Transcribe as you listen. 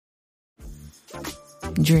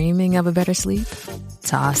Dreaming of a better sleep?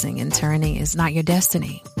 Tossing and turning is not your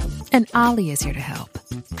destiny. And Ollie is here to help.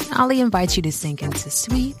 Ollie invites you to sink into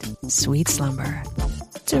sweet, sweet slumber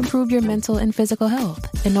to improve your mental and physical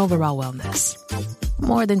health and overall wellness.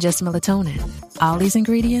 More than just melatonin, Ollie's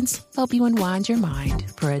ingredients help you unwind your mind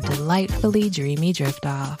for a delightfully dreamy drift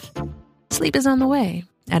off. Sleep is on the way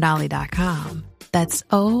at Ollie.com. That's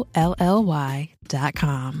OLLY.com.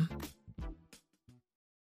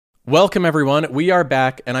 Welcome, everyone. We are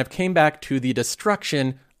back, and I've came back to the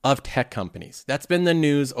destruction of tech companies. That's been the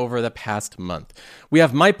news over the past month. We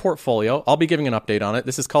have my portfolio. I'll be giving an update on it.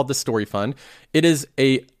 This is called the Story Fund. It is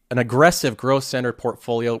an aggressive growth-centered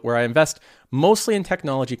portfolio where I invest mostly in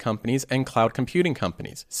technology companies and cloud computing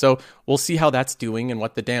companies. So we'll see how that's doing and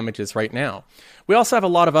what the damage is right now. We also have a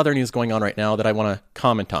lot of other news going on right now that I want to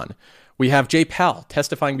comment on. We have Jay Powell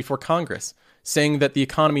testifying before Congress, saying that the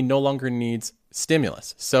economy no longer needs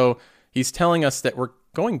stimulus. So he's telling us that we're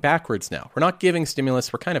going backwards now. We're not giving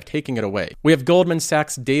stimulus, we're kind of taking it away. We have Goldman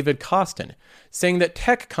Sachs' David Kostin saying that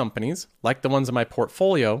tech companies, like the ones in my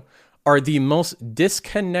portfolio, are the most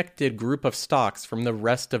disconnected group of stocks from the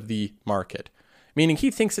rest of the market. Meaning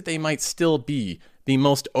he thinks that they might still be the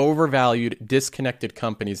most overvalued, disconnected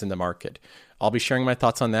companies in the market. I'll be sharing my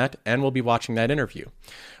thoughts on that, and we'll be watching that interview.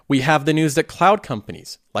 We have the news that cloud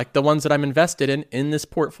companies, like the ones that I'm invested in this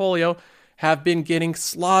portfolio, have been getting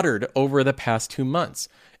slaughtered over the past 2 months.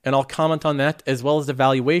 And I'll comment on that as well as the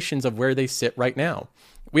valuations of where they sit right now.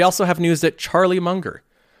 We also have news that Charlie Munger,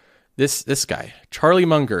 this guy, Charlie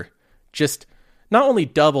Munger, just not only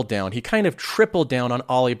doubled down, he kind of tripled down on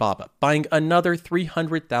Alibaba, buying another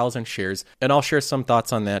 300,000 shares. And I'll share some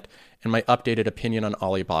thoughts on that and my updated opinion on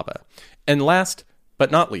Alibaba. And last but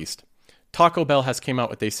not least, Taco Bell has came out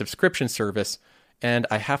with a subscription service, and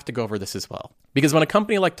I have to go over this as well. Because when a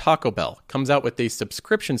company like Taco Bell comes out with a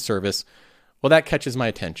subscription service, well, that catches my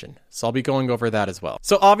attention. So I'll be going over that as well.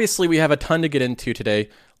 So obviously we have a ton to get into today.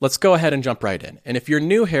 Let's go ahead and jump right in. And if you're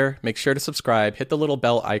new here, make sure to subscribe, hit the little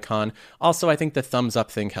bell icon. Also, I think the thumbs up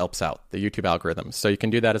thing helps out the YouTube algorithm, so you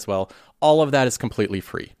can do that as well. All of that is completely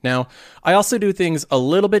free. Now, I also do things a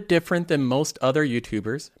little bit different than most other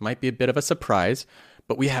YouTubers. It might be a bit of a surprise,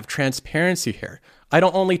 but we have transparency here. I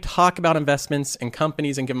don't only talk about investments and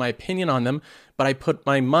companies and give my opinion on them, but I put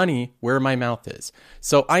my money where my mouth is.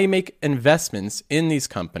 So I make investments in these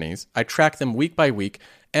companies. I track them week by week,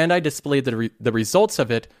 and I display the results of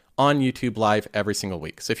it on YouTube Live every single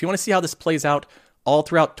week. So if you want to see how this plays out all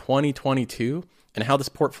throughout 2022 and how this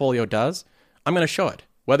portfolio does, I'm going to show it,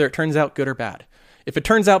 whether it turns out good or bad. If it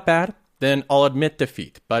turns out bad, then I'll admit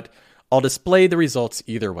defeat, but I'll display the results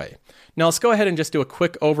either way. Now let's go ahead and just do a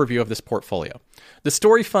quick overview of this portfolio. The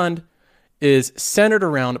Story Fund is centered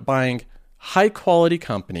around buying high quality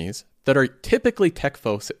companies that are typically tech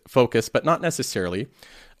focused, but not necessarily.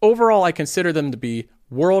 Overall, I consider them to be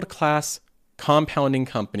world-class compounding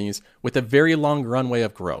companies with a very long runway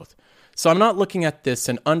of growth. So I'm not looking at this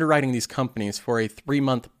and underwriting these companies for a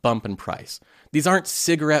 3-month bump in price. These aren't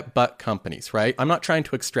cigarette butt companies, right? I'm not trying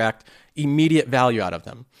to extract immediate value out of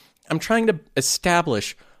them. I'm trying to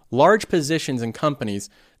establish large positions in companies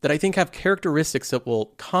that I think have characteristics that will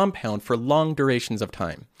compound for long durations of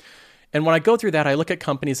time. And when I go through that, I look at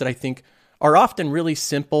companies that I think are often really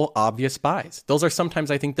simple, obvious buys. Those are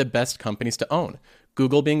sometimes, I think, the best companies to own,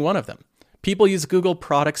 Google being one of them. People use Google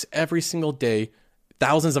products every single day,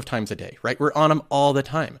 thousands of times a day, right? We're on them all the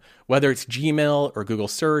time, whether it's Gmail or Google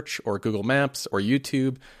Search or Google Maps or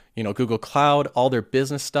YouTube, Google Cloud, all their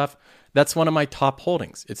business stuff. That's one of my top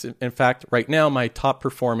holdings. It's, in fact, right now, my top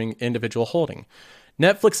performing individual holding.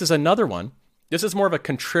 Netflix is another one. This is more of a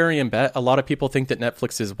contrarian bet. A lot of people think that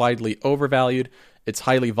Netflix is widely overvalued. It's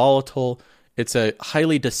highly volatile. It's a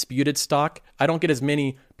highly disputed stock. I don't get as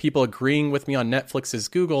many people agreeing with me on Netflix as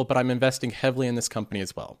Google, but I'm investing heavily in this company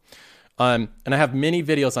as well. And I have many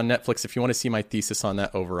videos on Netflix if you want to see my thesis on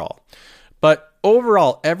that overall. But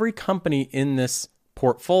overall, every company in this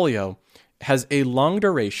portfolio has a long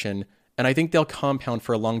duration, and I think they'll compound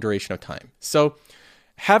for a long duration of time. So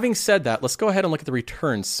having said that, let's go ahead and look at the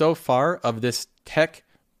returns so far of this tech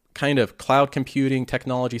kind of cloud computing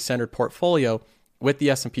technology-centered portfolio with the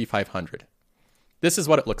S&P 500. This is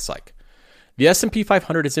what it looks like. The S&P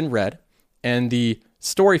 500 is in red, and the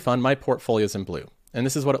Story Fund, my portfolio, is in blue. And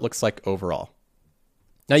this is what it looks like overall.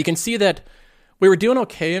 Now you can see that we were doing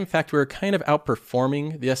okay. In fact, we were kind of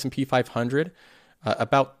outperforming the S&P 500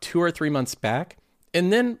 about 2 or 3 months back.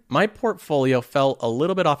 And then my portfolio fell a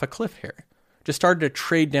little bit off a cliff here. Just started to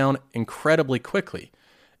trade down incredibly quickly.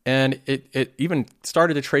 And it even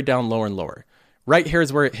started to trade down lower and lower. Right here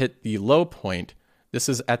is where it hit the low point. This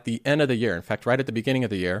is at the end of the year. In fact, right at the beginning of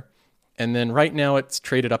the year. And then right now it's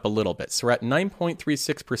traded up a little bit. So we're at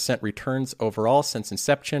 9.36% returns overall since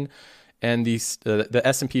inception. And the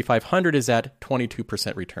S&P 500 is at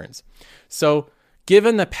 22% returns. So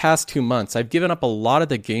given the past 2 months, I've given up a lot of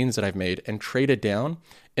the gains that I've made and traded down.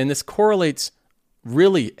 And this correlates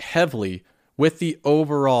really heavily with the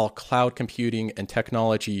overall cloud computing and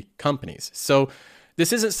technology companies. So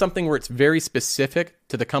this isn't something where it's very specific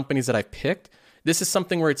to the companies that I've picked. This is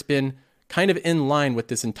something where it's been kind of in line with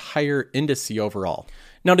this entire indice overall.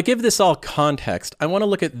 Now, to give this all context, I want to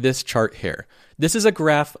look at this chart here. This is a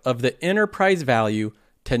graph of the enterprise value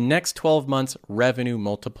to next 12 months revenue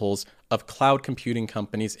multiples of cloud computing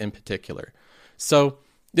companies in particular. So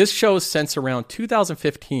this shows since around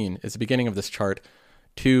 2015 is the beginning of this chart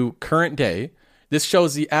to current day. This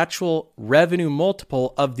shows the actual revenue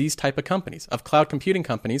multiple of these type of companies, of cloud computing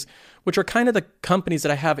companies, which are kind of the companies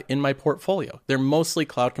that I have in my portfolio. They're mostly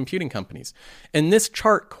cloud computing companies. And this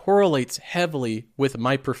chart correlates heavily with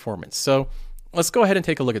my performance. So let's go ahead and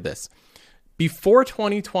take a look at this. Before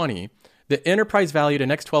 2020, the enterprise value to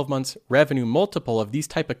next 12 months revenue multiple of these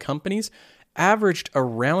type of companies averaged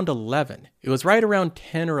around 11. It was right around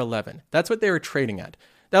 10 or 11. That's what they were trading at.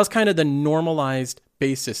 That was kind of the normalized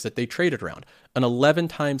basis that they traded around, an 11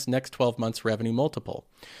 times next 12 months revenue multiple.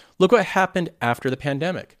 Look what happened after the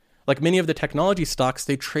pandemic. Like many of the technology stocks,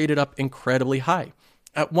 they traded up incredibly high.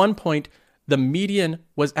 At one point, the median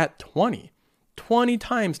was at 20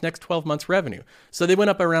 times next 12 months revenue. So they went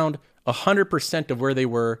up around 100% of where they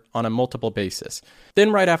were on a multiple basis.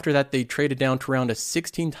 Then right after that, they traded down to around a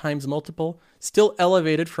 16 times multiple, still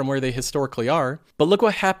elevated from where they historically are. But look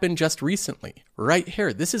what happened just recently, right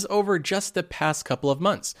here. This is over just the past couple of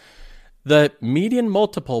months. The median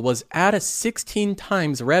multiple was at a 16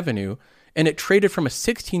 times revenue, and it traded from a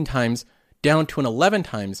 16 times down to an 11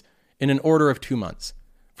 times in an order of 2 months.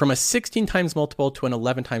 From a 16 times multiple to an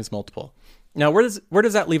 11 times multiple. Now, where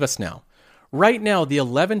does that leave us now? Right now, the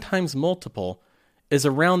 11 times multiple is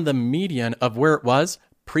around the median of where it was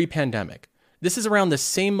pre-pandemic. This is around the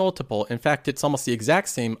same multiple. In fact, it's almost the exact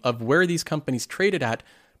same of where these companies traded at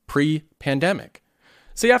pre-pandemic.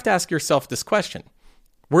 So you have to ask yourself this question.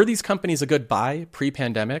 Were these companies a good buy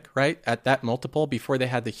pre-pandemic, right? At that multiple before they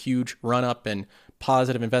had the huge run-up in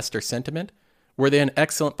positive investor sentiment? Were they an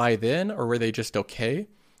excellent buy then, or were they just okay?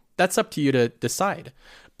 That's up to you to decide.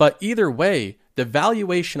 But either way, the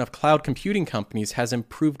valuation of cloud computing companies has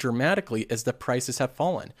improved dramatically as the prices have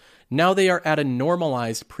fallen. Now they are at a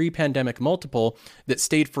normalized pre-pandemic multiple that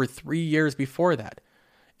stayed for 3 years before that.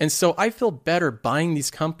 And so I feel better buying these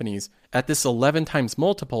companies at this 11 times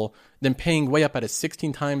multiple than paying way up at a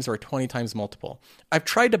 16 times or a 20 times multiple. I've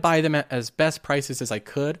tried to buy them at as best prices as I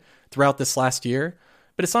could throughout this last year,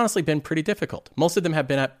 but it's honestly been pretty difficult. Most of them have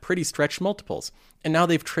been at pretty stretched multiples, and now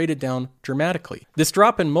they've traded down dramatically. This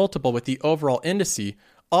drop in multiple with the overall indice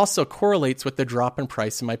also correlates with the drop in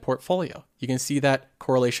price in my portfolio. You can see that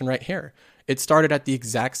correlation right here. It started at the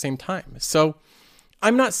exact same time. So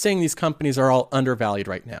I'm not saying these companies are all undervalued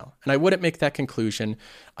right now, and I wouldn't make that conclusion.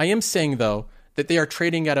 I am saying, though, that they are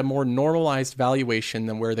trading at a more normalized valuation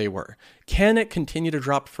than where they were. Can it continue to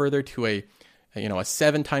drop further to a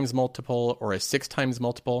 7 times multiple or a 6 times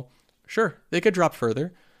multiple? Sure, they could drop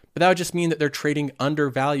further, but that would just mean that they're trading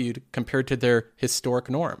undervalued compared to their historic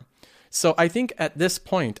norm. So I think at this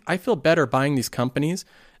point, I feel better buying these companies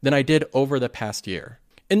than I did over the past year.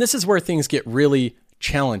 And this is where things get really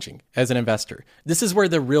challenging as an investor. This is where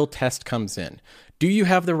the real test comes in. Do you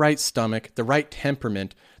have the right stomach, the right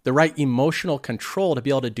temperament, the right emotional control to be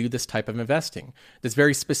able to do this type of investing that's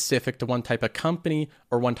very specific to one type of company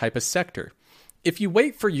or one type of sector? If you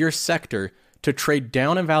wait for your sector to trade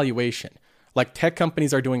down in valuation, like tech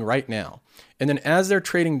companies are doing right now, and then as they're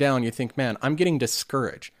trading down, you think, man, I'm getting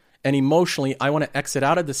discouraged. And emotionally, I want to exit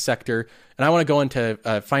out of this sector and I want to go into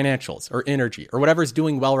financials or energy or whatever is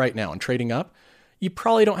doing well right now and trading up. You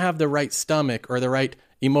probably don't have the right stomach or the right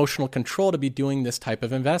emotional control to be doing this type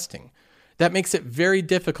of investing. That makes it very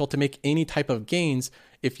difficult to make any type of gains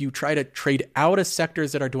if you try to trade out of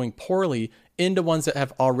sectors that are doing poorly into ones that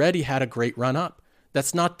have already had a great run up.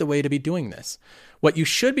 That's not the way to be doing this. What you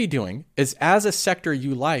should be doing is as a sector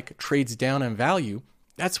you like trades down in value,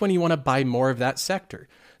 that's when you want to buy more of that sector.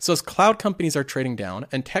 So as cloud companies are trading down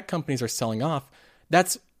and tech companies are selling off,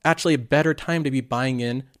 that's actually a better time to be buying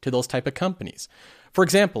in to those type of companies. For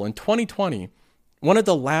example, in 2020, one of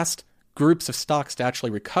the last groups of stocks to actually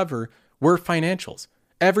recover were financials.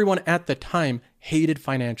 Everyone at the time hated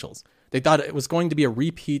financials. They thought it was going to be a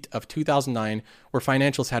repeat of 2009 where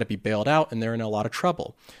financials had to be bailed out and they're in a lot of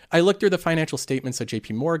trouble. I looked through the financial statements of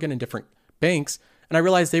JP Morgan and different banks, and I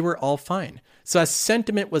realized they were all fine. So as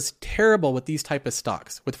sentiment was terrible with these type of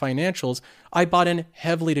stocks, with financials, I bought in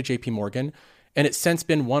heavily to JP Morgan, and it's since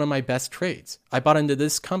been one of my best trades. I bought into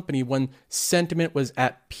this company when sentiment was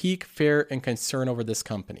at peak fear and concern over this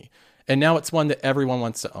company. And now it's one that everyone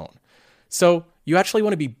wants to own. So you actually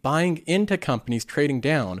want to be buying into companies trading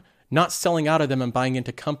down, not selling out of them and buying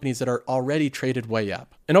into companies that are already traded way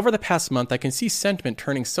up. And over the past month, I can see sentiment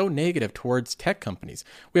turning so negative towards tech companies.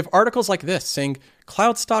 We have articles like this saying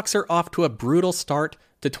cloud stocks are off to a brutal start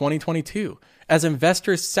to 2022 as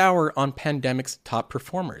investors sour on pandemic's top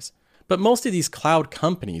performers. But most of these cloud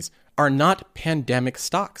companies are not pandemic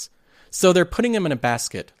stocks. So they're putting them in a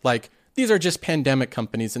basket like, these are just pandemic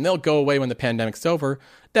companies and they'll go away when the pandemic's over.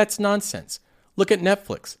 That's nonsense. Look at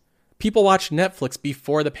Netflix. People watched Netflix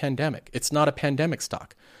before the pandemic. It's not a pandemic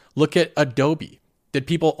stock. Look at Adobe. Did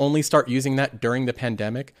people only start using that during the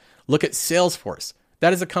pandemic? Look at Salesforce.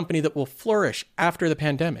 That is a company that will flourish after the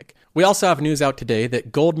pandemic. We also have news out today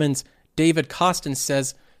that Goldman's David Kostin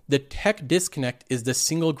says the tech disconnect is the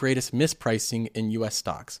single greatest mispricing in US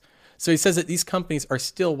stocks. So he says that these companies are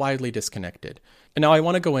still widely disconnected. And now I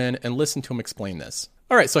want to go in and listen to him explain this.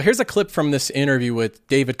 All right, so here's a clip from this interview with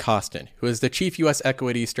David Kostin, who is the chief US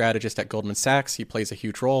equity strategist at Goldman Sachs. He plays a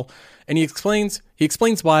huge role. And he explains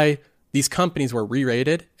why these companies were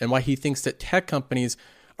re-rated and why he thinks that tech companies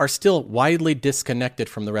are still widely disconnected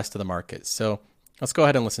from the rest of the market. So let's go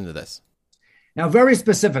ahead and listen to this. Now, very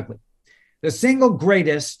specifically, the single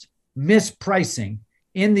greatest mispricing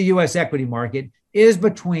in the US equity market is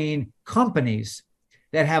between companies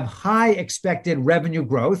that have high expected revenue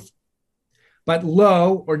growth, but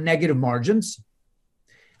low or negative margins.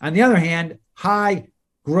 On the other hand, high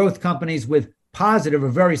growth companies with positive or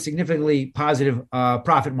very significantly positive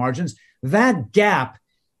profit margins. That gap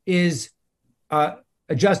is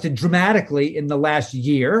adjusted dramatically in the last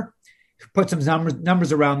year. Put some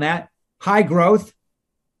numbers around that. High growth,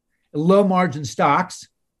 low margin stocks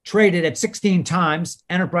traded at 16 times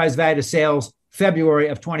enterprise value to sales February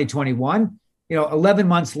of 2021. 11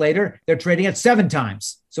 months later, they're trading at 7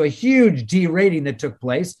 times. So a huge derating that took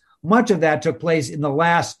place. Much of that took place in the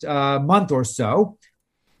last month or so.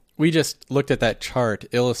 We just looked at that chart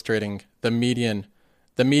illustrating the median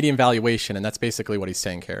valuation, and that's basically what he's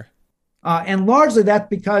saying here. And largely that's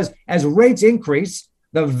because as rates increase,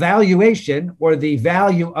 the valuation or the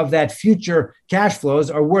value of that future cash flows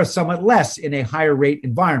are worth somewhat less in a higher rate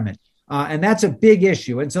environment. And that's a big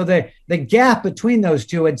issue. And so the gap between those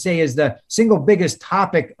two, I'd say, is the single biggest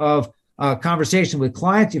topic of conversation with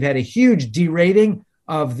clients. You've had a huge derating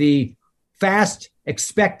of the fast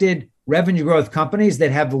expected revenue growth companies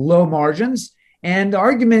that have low margins. And the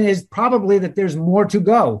argument is probably that there's more to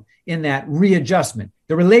go in that readjustment.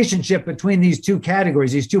 The relationship between these two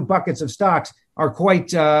categories, these two buckets of stocks, are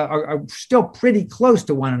still pretty close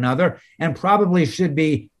to one another and probably should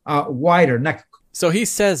be wider. So he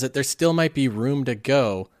says that there still might be room to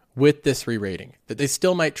go with this re-rating, that they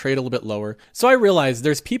still might trade a little bit lower. So I realize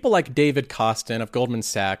there's people like David Kostin of Goldman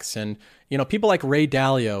Sachs and people like Ray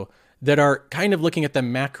Dalio that are kind of looking at the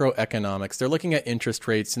macroeconomics. They're looking at interest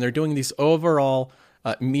rates and they're doing these overall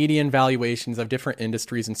median valuations of different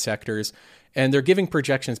industries and sectors, and they're giving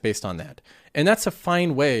projections based on that. And that's a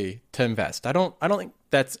fine way to invest. I don't think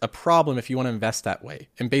that's a problem if you want to invest that way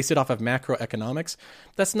and base it off of macroeconomics.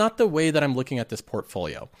 That's not the way that I'm looking at this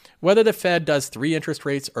portfolio. Whether the Fed does 3 interest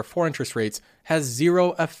rates or 4 interest rates has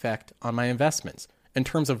zero effect on my investments in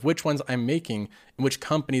terms of which ones I'm making and which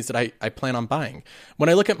companies that I plan on buying. When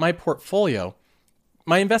I look at my portfolio,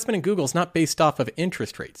 my investment in Google is not based off of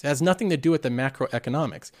interest rates. It has nothing to do with the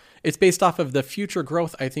macroeconomics. It's based off of the future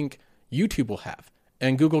growth I think YouTube will have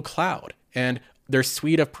and Google Cloud and their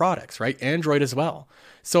suite of products, right? Android as well.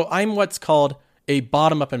 So I'm what's called a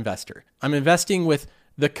bottom-up investor. I'm investing with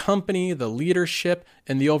the company, the leadership,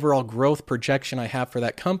 and the overall growth projection I have for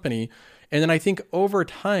that company. And then I think over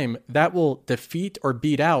time, that will defeat or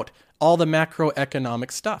beat out all the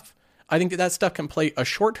macroeconomic stuff. I think that stuff can play a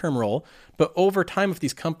short-term role, but over time, if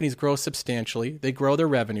these companies grow substantially, they grow their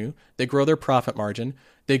revenue, they grow their profit margin,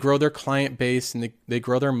 they grow their client base, and they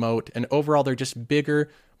grow their moat, and overall, they're just bigger,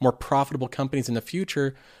 more profitable companies in the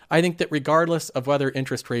future. I think that regardless of whether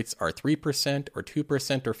interest rates are 3% or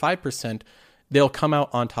 2% or 5%, they'll come out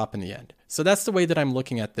on top in the end. So that's the way that I'm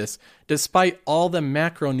looking at this, despite all the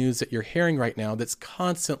macro news that you're hearing right now that's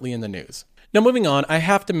constantly in the news. Now, moving on, I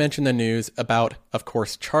have to mention the news about, of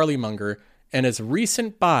course, Charlie Munger and his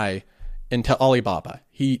recent buy into Alibaba.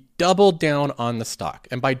 He doubled down on the stock.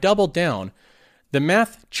 And by doubled down, the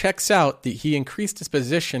math checks out that he increased his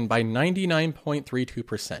position by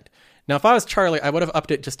 99.32%. Now, if I was Charlie, I would have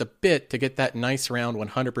upped it just a bit to get that nice round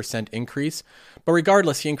 100% increase. But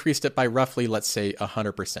regardless, he increased it by roughly, let's say,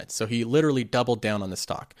 100%. So he literally doubled down on the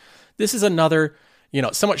stock. This is another,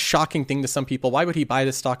 somewhat shocking thing to some people. Why would he buy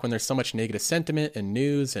this stock when there's so much negative sentiment and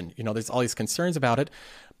news and, there's all these concerns about it?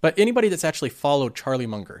 But anybody that's actually followed Charlie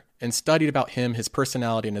Munger and studied about him, his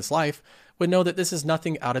personality, and his life would know that this is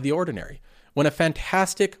nothing out of the ordinary. When a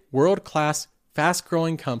fantastic, world-class,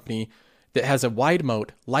 fast-growing company that has a wide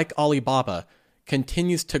moat like Alibaba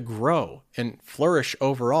continues to grow and flourish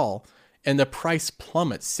overall, and the price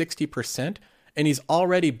plummets 60%, and he's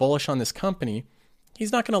already bullish on this company,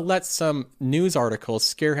 he's not going to let some news articles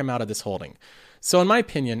scare him out of this holding. So in my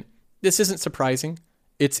opinion, this isn't surprising.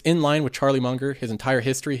 It's in line with Charlie Munger, his entire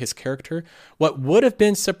history, his character. What would have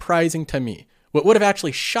been surprising to me, what would have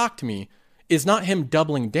actually shocked me, is not him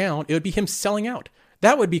doubling down, it would be him selling out.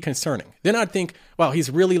 That would be concerning. Then I'd think, wow, he's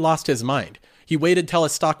really lost his mind. He waited till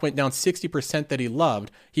his stock went down 60% that he loved.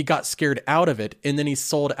 He got scared out of it, and then he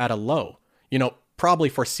sold at a low, probably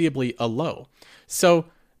foreseeably a low. So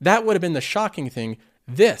that would have been the shocking thing.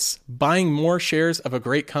 This, buying more shares of a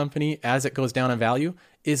great company as it goes down in value,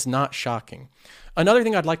 is not shocking. Another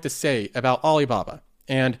thing I'd like to say about Alibaba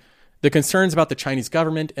and the concerns about the Chinese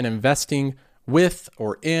government and investing with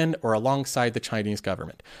or in or alongside the Chinese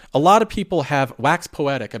government. A lot of people have waxed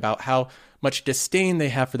poetic about how much disdain they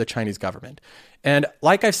have for the Chinese government. And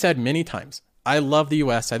like I've said many times, I love the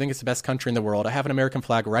US. I think it's the best country in the world. I have an American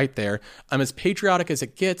flag right there. I'm as patriotic as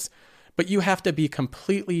it gets, but you have to be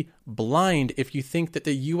completely blind if you think that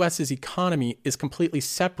the US's economy is completely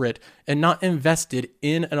separate and not invested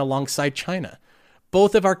in and alongside China.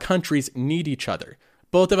 Both of our countries need each other.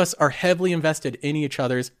 Both of us are heavily invested in each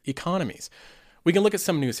other's economies. We can look at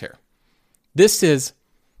some news here. This is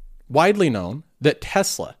widely known that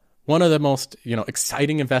Tesla, one of the most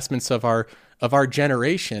exciting investments of our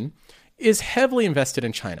generation, is heavily invested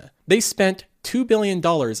in China. They spent $2 billion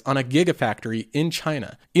on a gigafactory in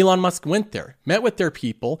China. Elon Musk went there, met with their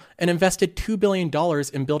people, and invested $2 billion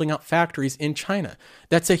in building out factories in China.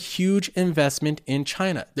 That's a huge investment in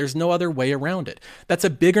China. There's no other way around it. That's a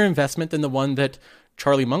bigger investment than the one that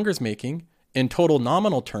Charlie Munger's making. In total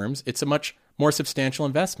nominal terms, it's a much more substantial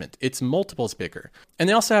investment. It's multiples bigger. And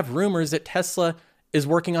they also have rumors that Tesla is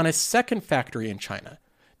working on a second factory in China.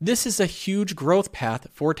 This is a huge growth path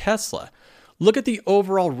for Tesla. Look at the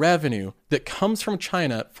overall revenue that comes from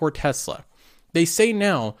China for Tesla. They say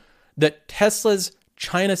now that Tesla's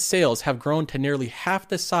China sales have grown to nearly half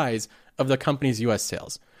the size of the company's US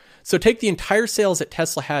sales. So take the entire sales that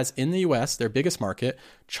Tesla has in the US, their biggest market,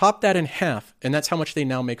 chop that in half, and that's how much they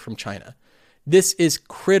now make from China. This is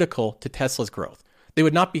critical to Tesla's growth. They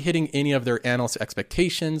would not be hitting any of their analyst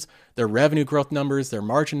expectations, their revenue growth numbers, their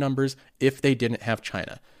margin numbers, if they didn't have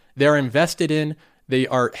China. They're invested in, they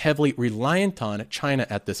are heavily reliant on China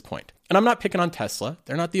at this point. And I'm not picking on Tesla.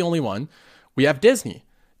 They're not the only one. We have Disney.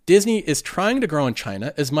 Disney is trying to grow in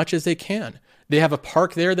China as much as they can. They have a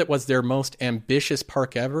park there that was their most ambitious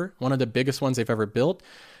park ever, one of the biggest ones they've ever built.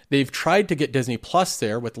 They've tried to get Disney Plus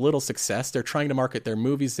there with little success. They're trying to market their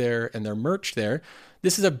movies there and their merch there.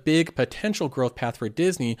 This is a big potential growth path for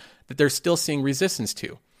Disney that they're still seeing resistance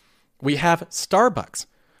to. We have Starbucks.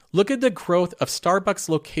 Look at the growth of Starbucks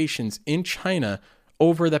locations in China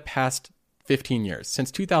over the past 15 years,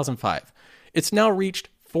 since 2005. It's now reached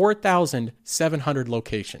 4,700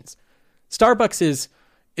 locations. Starbucks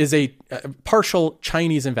is a partial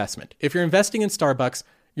Chinese investment. If you're investing in Starbucks,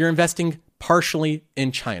 you're investing partially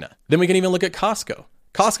in China. Then we can even look at Costco.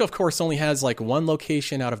 Costco, of course, only has like one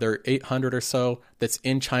location out of their 800 or so that's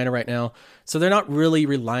in China right now. So they're not really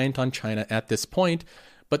reliant on China at this point,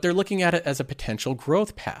 but they're looking at it as a potential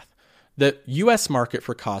growth path. The US market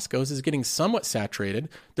for Costco's is getting somewhat saturated.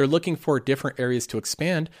 They're looking for different areas to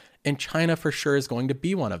expand, and China for sure is going to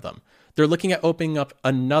be one of them. They're looking at opening up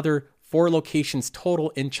another 4 locations total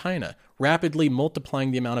in China, rapidly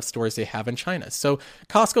multiplying the amount of stores they have in China. So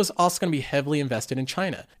Costco is also going to be heavily invested in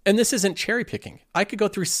China. And this isn't cherry picking. I could go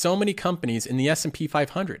through so many companies in the S&P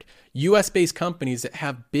 500, US-based companies that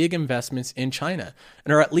have big investments in China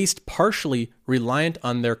and are at least partially reliant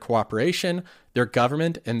on their cooperation, their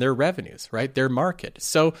government, and their revenues, right? Their market.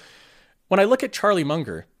 So when I look at Charlie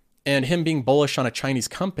Munger and him being bullish on a Chinese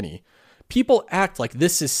company, people act like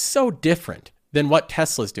this is so different than what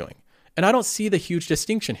Tesla's doing. And I don't see the huge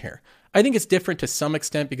distinction here. I think it's different to some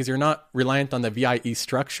extent because you're not reliant on the VIE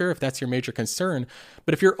structure, if that's your major concern.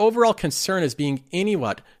 But if your overall concern is being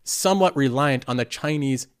somewhat reliant on the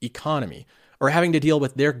Chinese economy or having to deal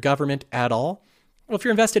with their government at all, well, if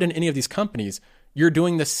you're invested in any of these companies, you're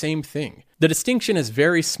doing the same thing. The distinction is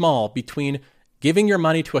very small between giving your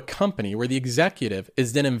money to a company where the executive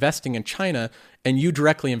is then investing in China and you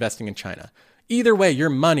directly investing in China. Either way, your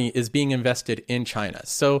money is being invested in China.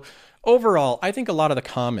 So overall, I think a lot of the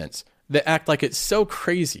comments that act like it's so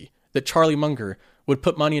crazy that Charlie Munger would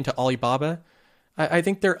put money into Alibaba, I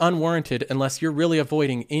think they're unwarranted unless you're really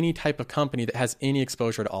avoiding any type of company that has any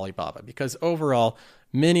exposure to Alibaba, because overall,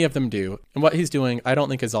 many of them do. And what he's doing, I don't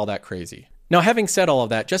think is all that crazy. Now, having said all of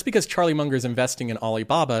that, just because Charlie Munger is investing in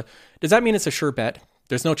Alibaba, does that mean it's a sure bet?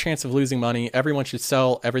 There's no chance of losing money. Everyone should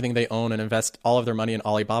sell everything they own and invest all of their money in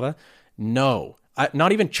Alibaba? No,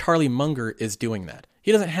 not even Charlie Munger is doing that.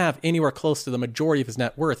 He doesn't have anywhere close to the majority of his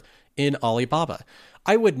net worth in Alibaba.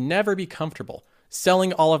 I would never be comfortable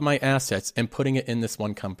selling all of my assets and putting it in this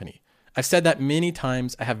one company. I've said that many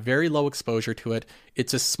times. I have very low exposure to it.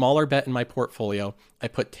 It's a smaller bet in my portfolio. I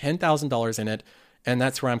put $10,000 in it, and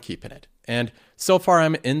that's where I'm keeping it. And so far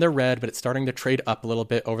I'm in the red, but it's starting to trade up a little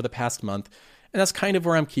bit over the past month. And that's kind of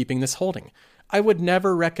where I'm keeping this holding. I would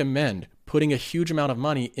never recommend putting a huge amount of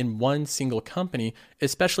money in one single company,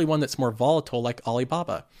 especially one that's more volatile like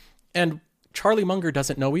Alibaba. And Charlie Munger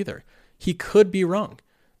doesn't know either. He could be wrong.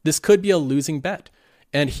 This could be a losing bet,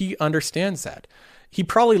 and he understands that. He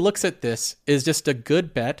probably looks at this as just a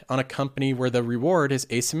good bet on a company where the reward is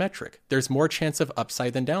asymmetric. There's more chance of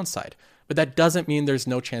upside than downside, but that doesn't mean there's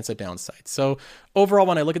no chance of downside. So overall,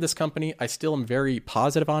 when I look at this company, I still am very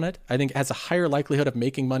positive on it. I think it has a higher likelihood of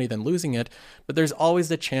making money than losing it, but there's always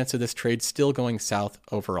the chance of this trade still going south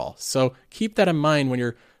overall. So keep that in mind when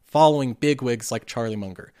you're following bigwigs like Charlie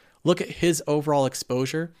Munger. Look at his overall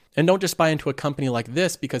exposure and don't just buy into a company like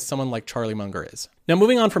this because someone like Charlie Munger is. Now,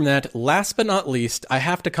 moving on from that, last but not least, I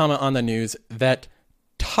have to comment on the news that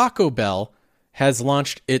Taco Bell has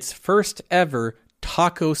launched its first ever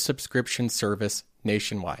taco subscription service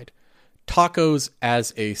nationwide. Tacos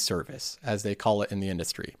as a service, as they call it in the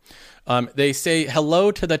industry. They say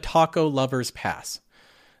hello to the Taco Lovers Pass.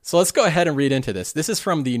 So let's go ahead and read into this. This is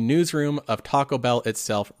from the newsroom of Taco Bell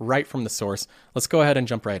itself, right from the source. Let's go ahead and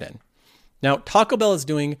jump right in. Now, Taco Bell is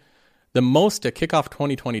doing the most to kick off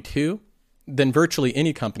 2022 than virtually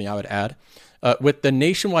any company, I would add, with the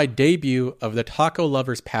nationwide debut of the Taco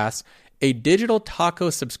Lovers Pass, a digital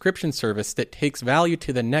taco subscription service that takes value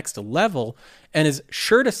to the next level and is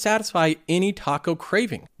sure to satisfy any taco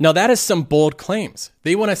craving. Now, that is some bold claims.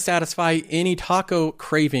 They want to satisfy any taco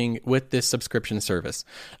craving with this subscription service.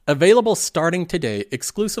 Available starting today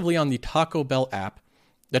exclusively on the Taco Bell app,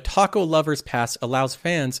 the Taco Lovers Pass allows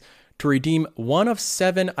fans to redeem one of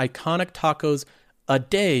 7 iconic tacos a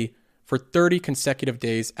day for 30 consecutive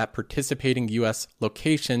days at participating U.S.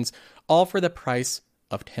 locations, all for the price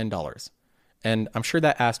of $10. And I'm sure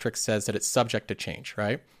that asterisk says that it's subject to change,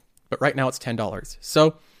 right? But right now it's $10.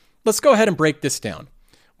 So let's go ahead and break this down.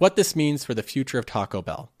 What this means for the future of Taco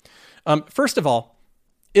Bell. First of all,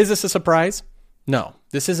 is this a surprise? No,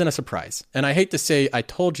 this isn't a surprise. And I hate to say I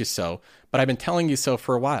told you so, but I've been telling you so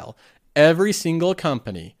for a while. Every single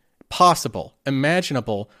company possible,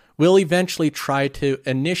 imaginable, will eventually try to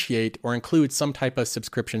initiate or include some type of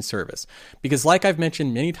subscription service. Because like I've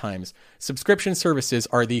mentioned many times, subscription services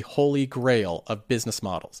are the holy grail of business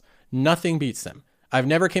models. Nothing beats them. I've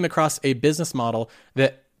never came across a business model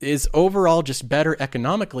that is overall just better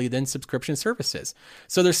economically than subscription services.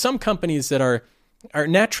 So there's some companies that are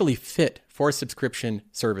naturally fit for subscription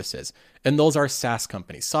services. And those are SaaS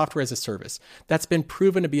companies, software as a service. That's been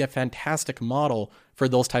proven to be a fantastic model for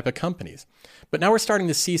those type of companies. But now we're starting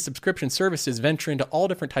to see subscription services venture into all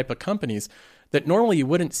different type of companies that normally you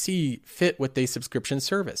wouldn't see fit with a subscription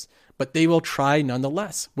service. But they will try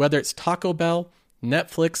nonetheless. Whether it's Taco Bell,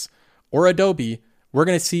 Netflix, or Adobe, we're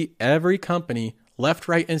going to see every company left,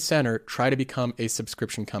 right, and center try to become a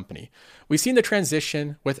subscription company. We've seen the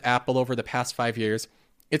transition with Apple over the past 5 years.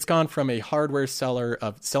 It's gone from a hardware seller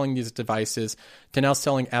of selling these devices to now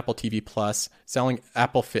selling Apple TV Plus, selling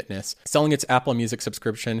Apple Fitness, selling its Apple Music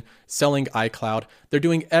subscription, selling iCloud. They're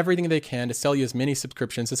doing everything they can to sell you as many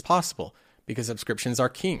subscriptions as possible because subscriptions are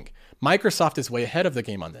king. Microsoft is way ahead of the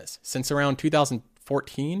game on this. Since around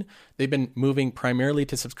 2014, they've been moving primarily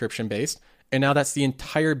to subscription-based, and now that's the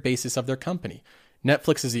entire basis of their company.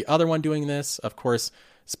 Netflix is the other one doing this. Of course,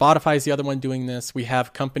 Spotify is the other one doing this. We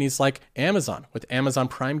have companies like Amazon with Amazon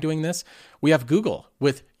Prime doing this. We have Google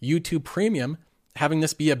with YouTube Premium having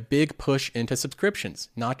this be a big push into subscriptions,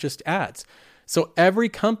 not just ads. So every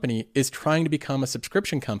company is trying to become a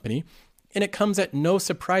subscription company, and it comes at no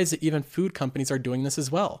surprise that even food companies are doing this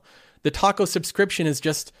as well. The taco subscription is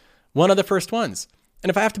just one of the first ones.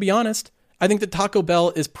 And if I have to be honest, I think that Taco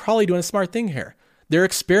Bell is probably doing a smart thing here. They're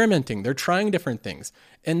experimenting. They're trying different things.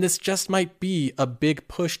 And this just might be a big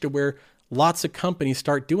push to where lots of companies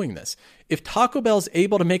start doing this. If Taco Bell is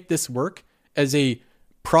able to make this work as a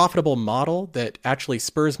profitable model that actually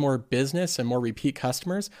spurs more business and more repeat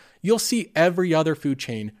customers, you'll see every other food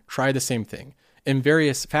chain try the same thing in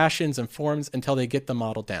various fashions and forms until they get the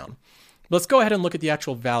model down. Let's go ahead and look at the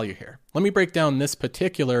actual value here. Let me break down this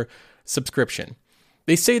particular subscription.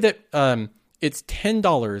 They say that it's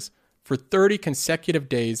 $10 for 30 consecutive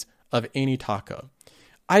days of any taco.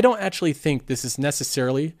 I don't actually think this is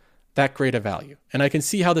necessarily that great a value, and I can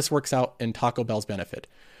see how this works out in Taco Bell's benefit.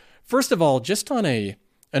 First of all, just on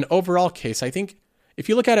an overall case, I think if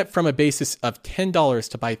you look at it from a basis of $10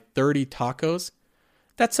 to buy 30 tacos,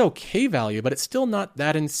 that's okay value, but it's still not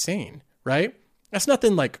that insane, right? That's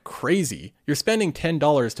nothing like crazy. You're spending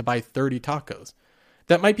 $10 to buy 30 tacos.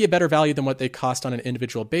 That might be a better value than what they cost on an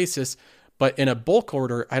individual basis, but in a bulk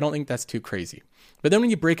order, I don't think that's too crazy. But then when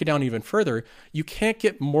you break it down even further, you can't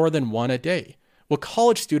get more than one a day. Well,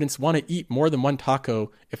 college students want to eat more than one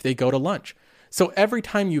taco if they go to lunch. So every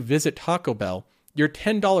time you visit Taco Bell, your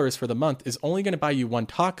 $10 for the month is only going to buy you one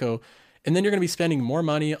taco, and then you're going to be spending more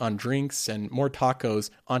money on drinks and more tacos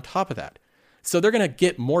on top of that. So they're going to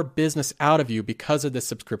get more business out of you because of this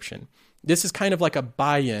subscription. This is kind of like a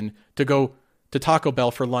buy-in to go to Taco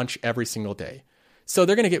Bell for lunch every single day. So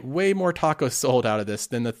they're going to get way more tacos sold out of this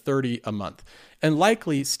than the 30 a month. And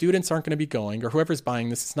likely students aren't going to be going, or whoever's buying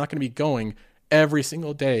this, it's not going to be going every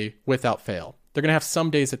single day without fail. They're going to have some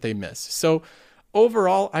days that they miss. So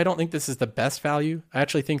overall, I don't think this is the best value. I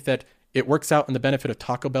actually think that it works out in the benefit of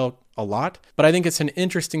Taco Bell a lot, but I think it's an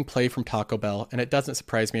interesting play from Taco Bell, and it doesn't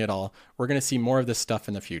surprise me at all. We're going to see more of this stuff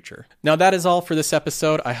in the future. Now, that is all for this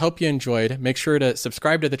episode. I hope you enjoyed. Make sure to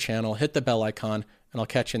subscribe to the channel, hit the bell icon, and I'll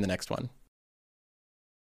catch you in the next one.